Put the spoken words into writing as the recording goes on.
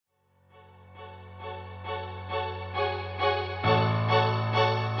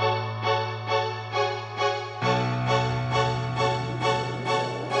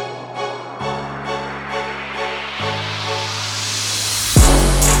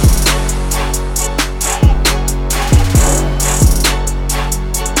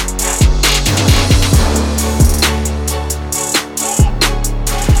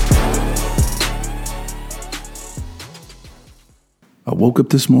woke up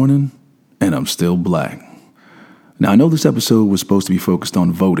this morning and I'm still black. Now, I know this episode was supposed to be focused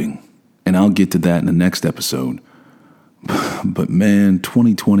on voting, and I'll get to that in the next episode. But man,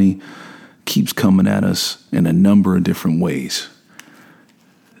 2020 keeps coming at us in a number of different ways.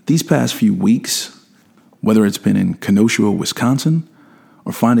 These past few weeks, whether it's been in Kenosha, Wisconsin,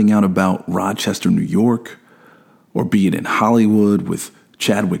 or finding out about Rochester, New York, or be it in Hollywood with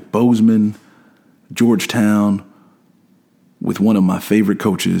Chadwick Boseman, Georgetown, with one of my favorite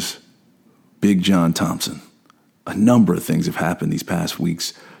coaches, Big John Thompson. A number of things have happened these past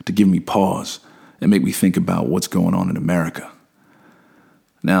weeks to give me pause and make me think about what's going on in America.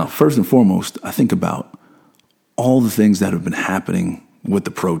 Now, first and foremost, I think about all the things that have been happening with the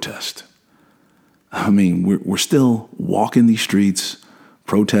protest. I mean, we're still walking these streets,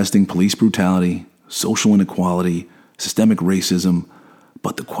 protesting police brutality, social inequality, systemic racism.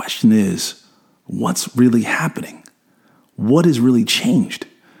 But the question is, what's really happening? What has really changed?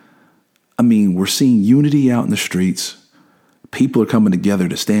 I mean, we're seeing unity out in the streets. People are coming together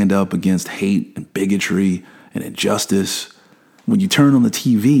to stand up against hate and bigotry and injustice. When you turn on the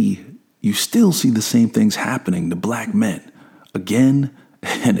TV, you still see the same things happening to black men again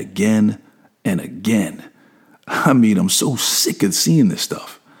and again and again. I mean, I'm so sick of seeing this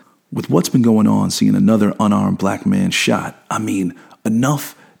stuff. With what's been going on, seeing another unarmed black man shot, I mean,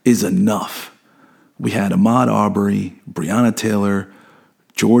 enough is enough. We had Ahmaud Arbery, Breonna Taylor,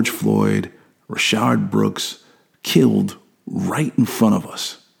 George Floyd, Rayshard Brooks killed right in front of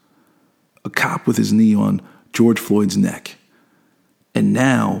us. A cop with his knee on George Floyd's neck. And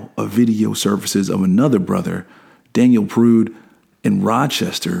now a video surfaces of another brother, Daniel Prude, in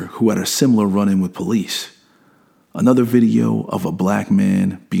Rochester, who had a similar run-in with police. Another video of a black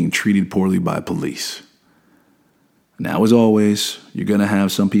man being treated poorly by police. Now, as always, you're going to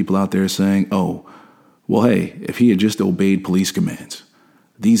have some people out there saying, oh, well, hey, if he had just obeyed police commands,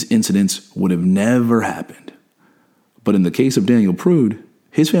 these incidents would have never happened. But in the case of Daniel Prude,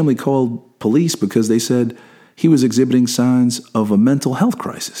 his family called police because they said he was exhibiting signs of a mental health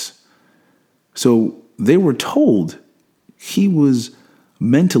crisis. So they were told he was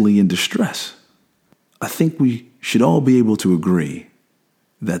mentally in distress. I think we should all be able to agree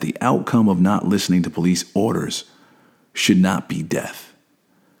that the outcome of not listening to police orders should not be death.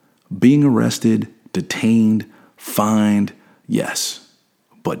 Being arrested, detained, fined, yes.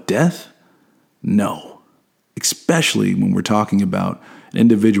 But death? No. Especially when we're talking about an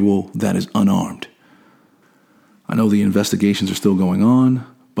individual that is unarmed. I know the investigations are still going on,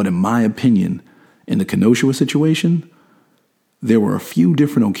 but in my opinion, in the Kenosha situation, there were a few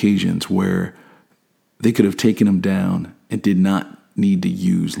different occasions where they could have taken him down and did not need to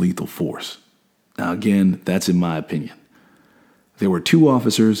use lethal force. Now, again, that's in my opinion. There were two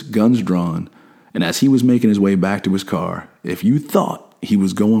officers, guns drawn, and as he was making his way back to his car, if you thought he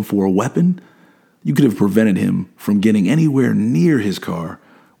was going for a weapon, you could have prevented him from getting anywhere near his car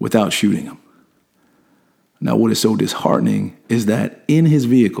without shooting him. Now, what is so disheartening is that in his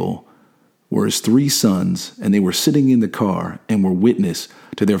vehicle were his three sons, and they were sitting in the car and were witness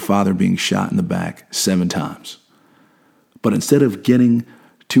to their father being shot in the back 7 times. But instead of getting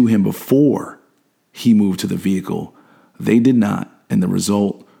to him before he moved to the vehicle, they did not, and the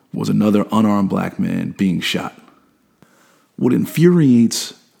result was another unarmed black man being shot. What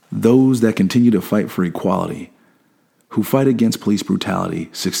infuriates those that continue to fight for equality, who fight against police brutality,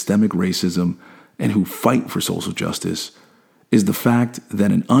 systemic racism, and who fight for social justice, is the fact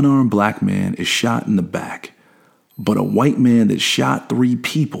that an unarmed black man is shot in the back, but a white man that shot 3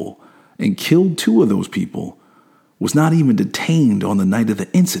 people and killed 2 of those people was not even detained on the night of the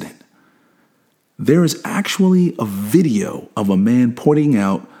incident. There is actually a video of a man pointing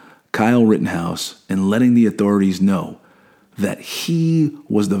out Kyle Rittenhouse and letting the authorities know that he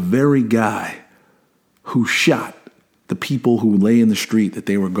was the very guy who shot the people who lay in the street that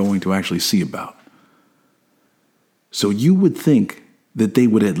they were going to actually see about. So you would think that they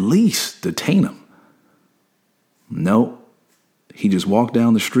would at least detain him. No, he just walked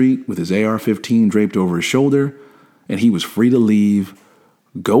down the street with his AR-15 draped over his shoulder, and he was free to leave,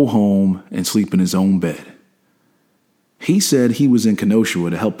 go home, and sleep in his own bed. He said he was in Kenosha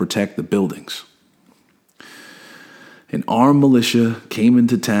to help protect the buildings. An armed militia came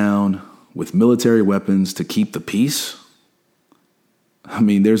into town with military weapons to keep the peace. I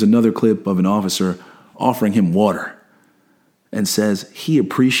mean, there's another clip of an officer offering him water and says he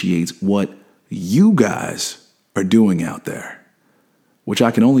appreciates what you guys are doing out there, which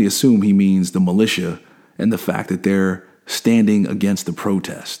I can only assume he means the militia and the fact that they're standing against the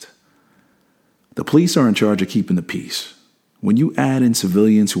protest. The police are in charge of keeping the peace. When you add in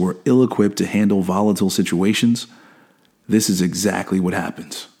civilians who are ill-equipped to handle volatile situations, this is exactly what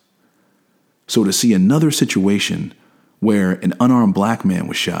happens. So to see another situation where an unarmed black man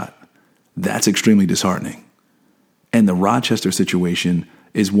was shot, that's extremely disheartening. And the Rochester situation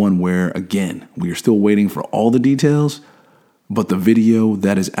is one where, again, we are still waiting for all the details, but the video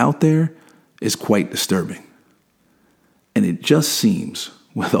that is out there is quite disturbing. And it just seems,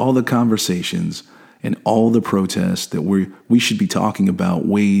 with all the conversations and all the protests, that we should be talking about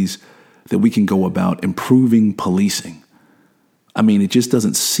ways that we can go about improving policing. I mean, it just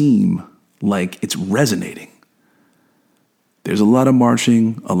doesn't seem like it's resonating. There's a lot of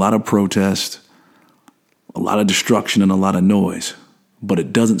marching, a lot of protest, a lot of destruction, and a lot of noise. But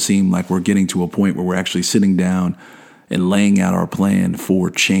it doesn't seem like we're getting to a point where we're actually sitting down and laying out our plan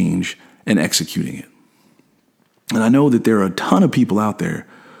for change and executing it. And I know that there are a ton of people out there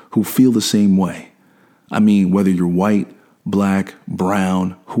who feel the same way. I mean, whether you're white, black,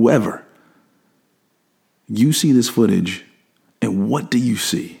 brown, whoever, you see this footage, and what do you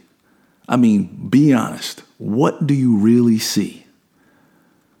see? I mean, be honest. What do you really see?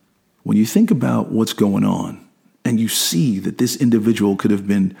 When you think about what's going on, and you see that this individual could have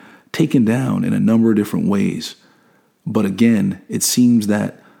been taken down in a number of different ways, but again, it seems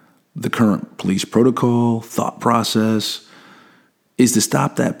that the current police protocol, thought process, is to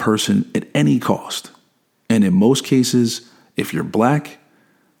stop that person at any cost. And in most cases, if you're black,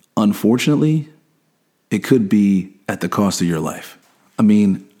 unfortunately, it could be at the cost of your life. I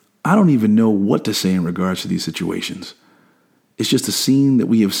mean, I don't even know what to say in regards to these situations. It's just a scene that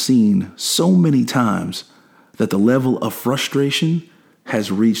we have seen so many times that the level of frustration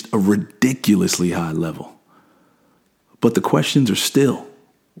has reached a ridiculously high level. But the questions are still,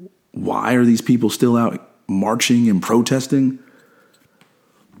 why are these people still out marching and protesting?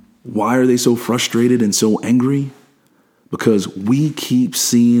 Why are they so frustrated and so angry? Because we keep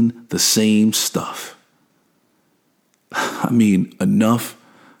seeing the same stuff. I mean, enough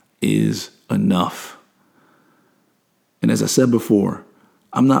is enough. And as I said before,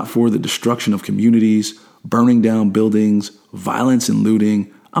 I'm not for the destruction of communities, burning down buildings, violence and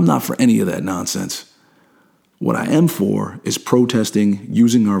looting. I'm not for any of that nonsense. What I am for is protesting,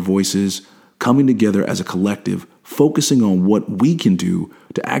 using our voices, coming together as a collective, focusing on what we can do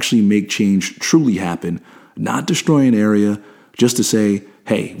to actually make change truly happen, not destroy an area just to say,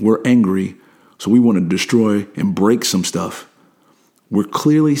 hey, we're angry, so we want to destroy and break some stuff. We're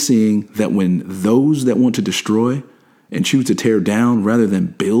clearly seeing that when those that want to destroy and choose to tear down rather than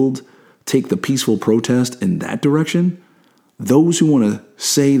build take the peaceful protest in that direction, those who want to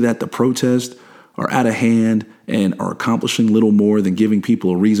say that the protests are out of hand and are accomplishing little more than giving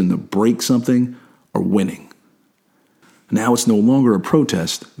people a reason to break something are winning. Now it's no longer a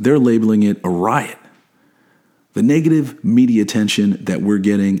protest. They're labeling it a riot. The negative media attention that we're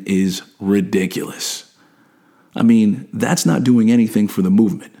getting is ridiculous. I mean, that's not doing anything for the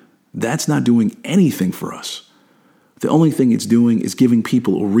movement. That's not doing anything for us. The only thing it's doing is giving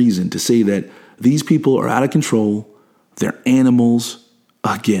people a reason to say that these people are out of control, they're animals.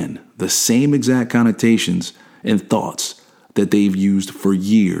 Again, the same exact connotations and thoughts that they've used for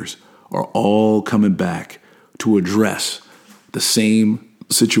years are all coming back to address the same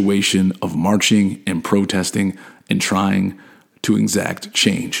situation of marching and protesting and trying to exact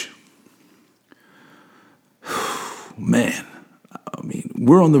change. Man, I mean,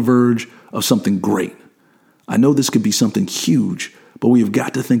 we're on the verge of something great. I know this could be something huge, but we have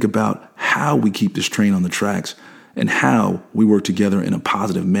got to think about how we keep this train on the tracks and how we work together in a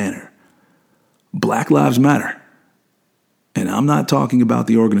positive manner. Black Lives Matter. And I'm not talking about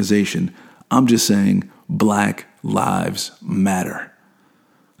the organization. I'm just saying Black Lives Matter.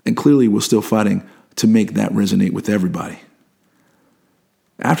 And clearly we're still fighting to make that resonate with everybody.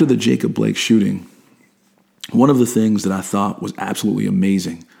 After the Jacob Blake shooting, one of the things that I thought was absolutely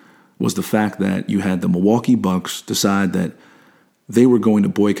amazing was the fact that you had the Milwaukee Bucks decide that they were going to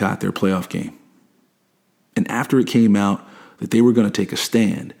boycott their playoff game. And after it came out that they were going to take a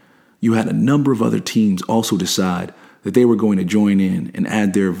stand, you had a number of other teams also decide that they were going to join in and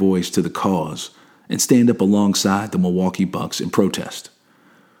add their voice to the cause and stand up alongside the Milwaukee Bucks in protest.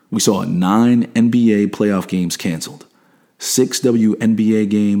 We saw 9 NBA playoff games canceled, 6 WNBA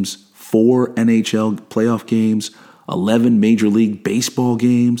games, 4 NHL playoff games, 11 Major League Baseball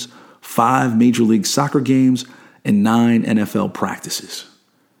games, 5 Major League Soccer games, and 9 NFL practices.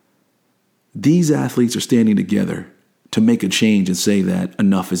 These athletes are standing together to make a change and say that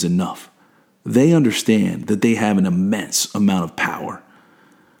enough is enough. They understand that they have an immense amount of power.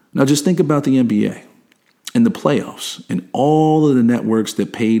 Now just think about the NBA and the playoffs and all of the networks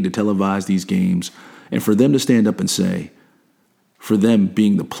that paid to televise these games, and for them to stand up and say, for them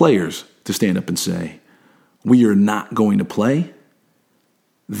being the players to stand up and say, we are not going to play,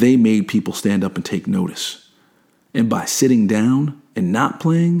 they made people stand up and take notice. And by sitting down and not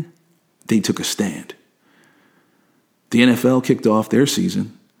playing, they took a stand. The NFL kicked off their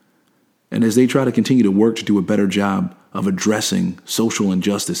season, and as they try to continue to work to do a better job of addressing social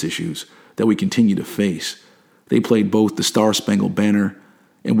injustice issues that we continue to face, they played both the Star-Spangled Banner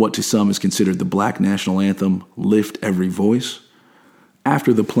and what to some is considered the Black national anthem, Lift Every Voice.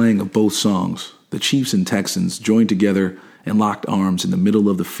 After the playing of both songs, the Chiefs and Texans joined together and locked arms in the middle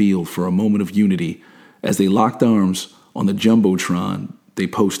of the field for a moment of unity. As they locked arms on the Jumbotron, they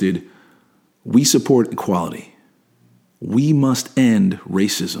posted, "We support equality. We must end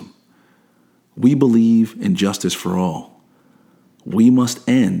racism. We believe in justice for all. We must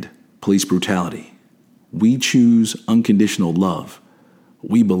end police brutality. We choose unconditional love.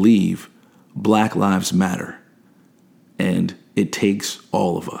 We believe Black Lives Matter. And it takes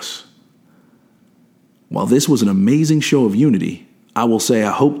all of us." While this was an amazing show of unity, I will say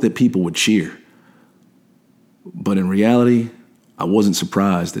I hoped that people would cheer. But in reality, I wasn't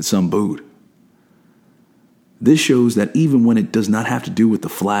surprised that some booed. This shows that even when it does not have to do with the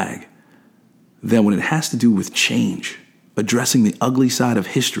flag, that when it has to do with change, addressing the ugly side of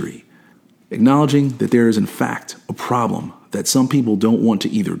history, acknowledging that there is in fact a problem, that some people don't want to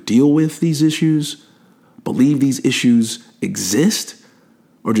either deal with these issues, believe these issues exist,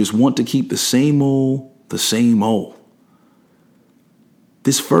 or just want to keep the same old.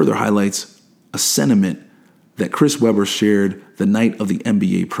 This further highlights a sentiment that Chris Webber shared the night of the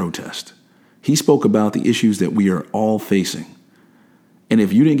NBA protest. He spoke about the issues that we are all facing. And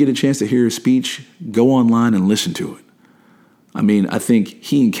if you didn't get a chance to hear his speech, go online and listen to it. I think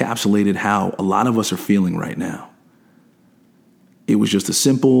he encapsulated how a lot of us are feeling right now. It was just a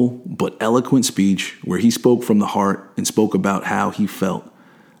simple but eloquent speech where he spoke from the heart and spoke about how he felt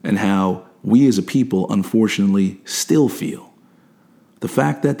and how we as a people, unfortunately, still feel. The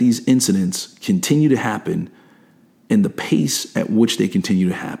fact that these incidents continue to happen and the pace at which they continue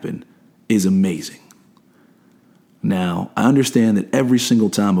to happen is amazing. Now, I understand that every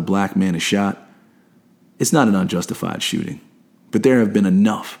single time a black man is shot, it's not an unjustified shooting, but there have been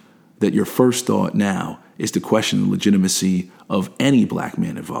enough that your first thought now is to question the legitimacy of any black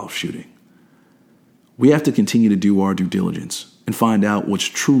man involved shooting. We have to continue to do our due diligence and find out what's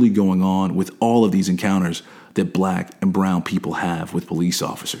truly going on with all of these encounters that black and brown people have with police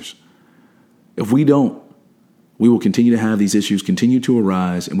officers. If we don't, we will continue to have these issues continue to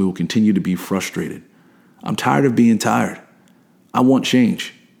arise and we will continue to be frustrated. I'm tired of being tired. I want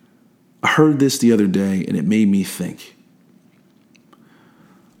change. I heard this the other day and it made me think.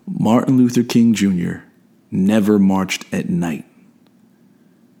 Martin Luther King Jr. never marched at night.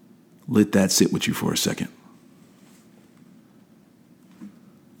 Let that sit with you for a second.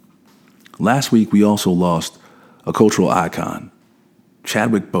 Last week, we also lost a cultural icon,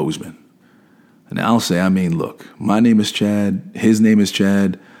 Chadwick Boseman. And I'll say, look, my name is Chad. His name is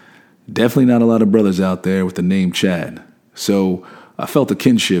Chad. Definitely not a lot of brothers out there with the name Chad. So I felt a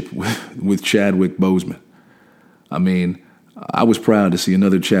kinship with Chadwick Boseman. I was proud to see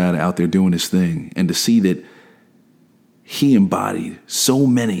another Chad out there doing his thing and to see that he embodied so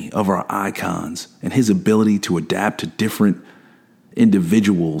many of our icons and his ability to adapt to different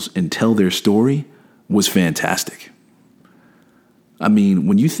individuals and tell their story was fantastic.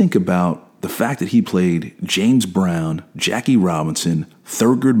 When you think about the fact that he played James Brown, Jackie Robinson,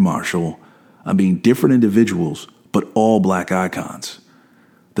 Thurgood Marshall, different individuals, but all black icons.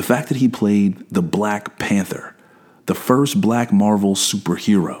 The fact that he played the Black Panther, the first black Marvel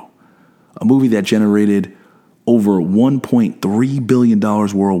superhero, a movie that generated over $1.3 billion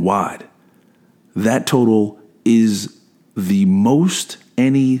worldwide. That total is the most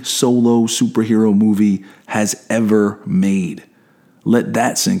any solo superhero movie has ever made. Let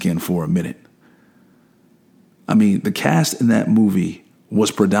that sink in for a minute. The cast in that movie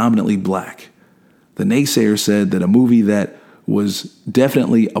was predominantly black. The naysayers said that a movie that was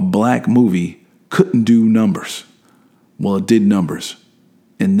definitely a black movie couldn't do numbers. Well, it did numbers,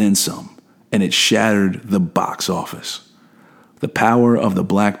 and then some, and it shattered the box office. The power of the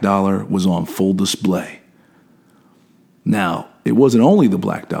black dollar was on full display. Now, it wasn't only the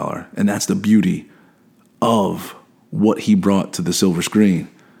black dollar, and that's the beauty of what he brought to the silver screen.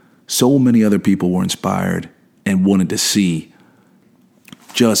 So many other people were inspired and wanted to see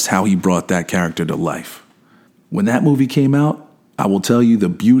just how he brought that character to life. When that movie came out, I will tell you the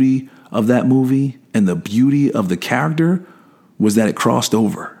beauty of that movie and the beauty of the character was that it crossed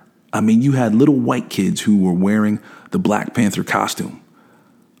over. You had little white kids who were wearing the Black Panther costume.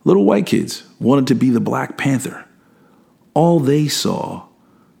 Little white kids wanted to be the Black Panther. All they saw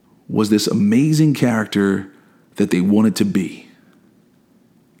was this amazing character that they wanted to be.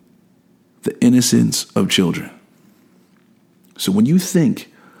 The innocence of children. So when you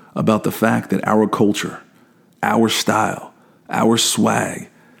think about the fact that our culture, our style, our swag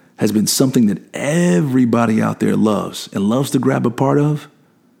has been something that everybody out there loves and loves to grab a part of,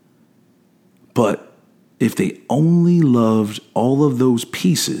 but if they only loved all of those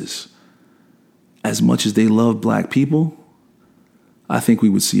pieces as much as they love black people, I think we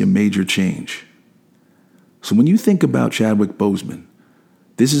would see a major change. So when you think about Chadwick Boseman,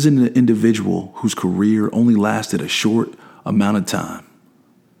 this is an individual whose career only lasted a short amount of time.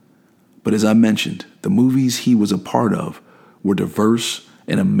 But as I mentioned, the movies he was a part of were diverse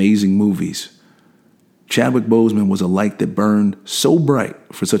and amazing movies. Chadwick Boseman was a light that burned so bright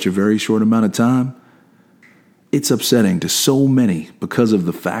for such a very short amount of time. It's upsetting to so many because of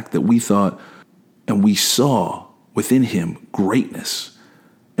the fact that we thought and we saw within him greatness,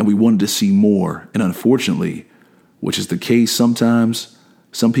 and we wanted to see more. And unfortunately, which is the case sometimes,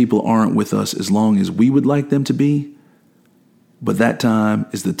 some people aren't with us as long as we would like them to be, but that time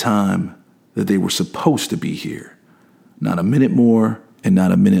is the time that they were supposed to be here. Not a minute more and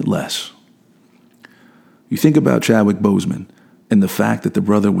not a minute less. You think about Chadwick Boseman and the fact that the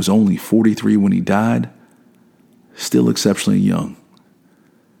brother was only 43 when he died, still exceptionally young,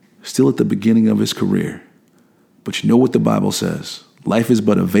 still at the beginning of his career. But you know what the Bible says? Life is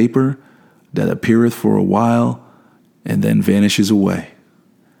but a vapor that appeareth for a while and then vanishes away.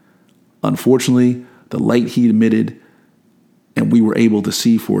 Unfortunately, the light he emitted and we were able to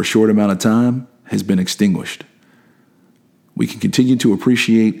see for a short amount of time has been extinguished. We can continue to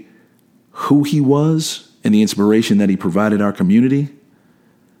appreciate who he was and the inspiration that he provided our community.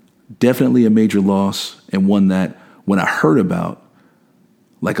 Definitely a major loss, and one that when I heard about,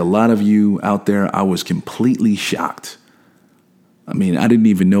 like a lot of you out there, I was completely shocked. I mean, I didn't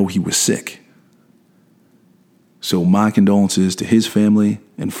even know he was sick. So my condolences to his family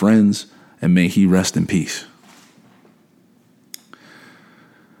and friends, and may he rest in peace.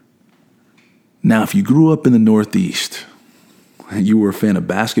 Now, if you grew up in the Northeast and you were a fan of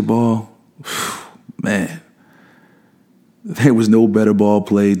basketball, man, there was no better ball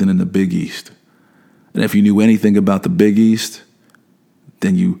played than in the Big East. And if you knew anything about the Big East,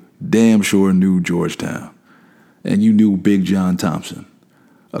 then you damn sure knew Georgetown. And you knew Big John Thompson,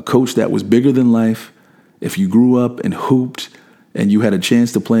 a coach that was bigger than life. If you grew up and hooped and you had a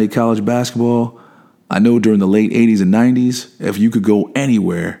chance to play college basketball, I know during the late 80s and 90s, if you could go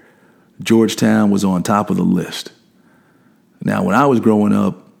anywhere, Georgetown was on top of the list. Now, when I was growing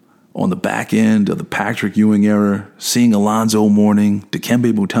up on the back end of the Patrick Ewing era, seeing Alonzo Mourning,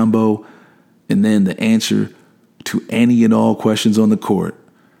 Dikembe Mutombo, and then the answer to any and all questions on the court,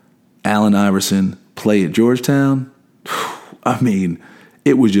 Allen Iverson, play at Georgetown, I mean,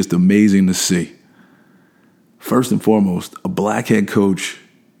 it was just amazing to see. First and foremost, a black head coach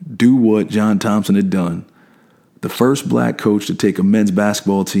do what John Thompson had done. The first black coach to take a men's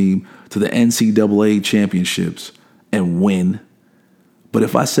basketball team to the NCAA championships and win. But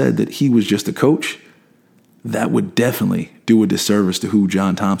if I said that he was just a coach, that would definitely do a disservice to who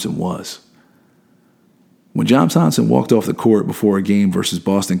John Thompson was. When John Thompson walked off the court before a game versus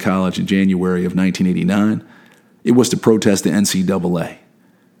Boston College in January of 1989, it was to protest the NCAA.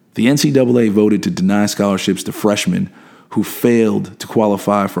 The NCAA voted to deny scholarships to freshmen who failed to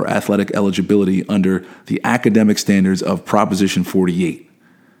qualify for athletic eligibility under the academic standards of Proposition 48.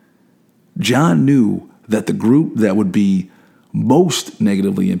 John knew that the group that would be most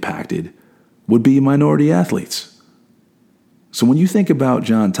negatively impacted would be minority athletes. So when you think about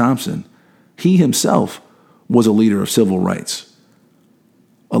John Thompson, he himself was a leader of civil rights,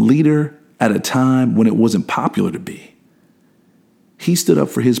 a leader at a time when it wasn't popular to be. He stood up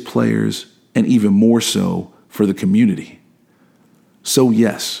for his players and even more so for the community. So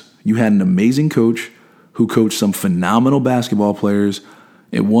yes, you had an amazing coach who coached some phenomenal basketball players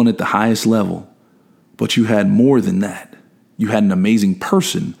and won at the highest level, but you had more than that. You had an amazing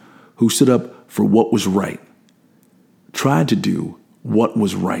person who stood up for what was right, tried to do what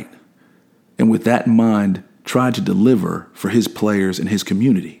was right, and with that in mind, tried to deliver for his players and his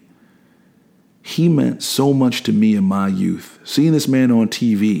community. He meant so much to me in my youth. Seeing this man on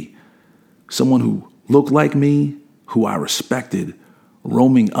TV, someone who looked like me, who I respected,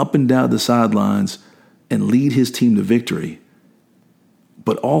 roaming up and down the sidelines and lead his team to victory.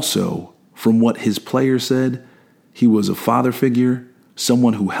 But also, from what his players said, he was a father figure,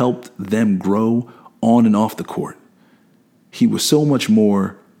 someone who helped them grow on and off the court. He was so much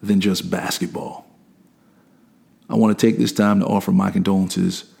more than just basketball. I want to take this time to offer my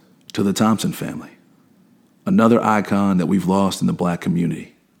condolences to the Thompson family, another icon that we've lost in the black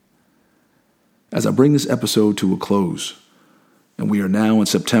community. As I bring this episode to a close, and we are now in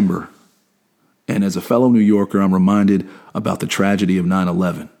September, and as a fellow New Yorker, I'm reminded about the tragedy of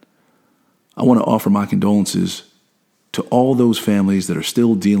 9/11. I want to offer my condolences to all those families that are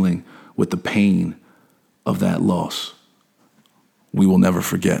still dealing with the pain of that loss. We will never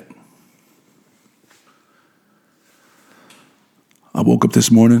forget. I woke up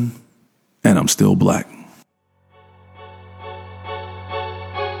this morning and I'm still black.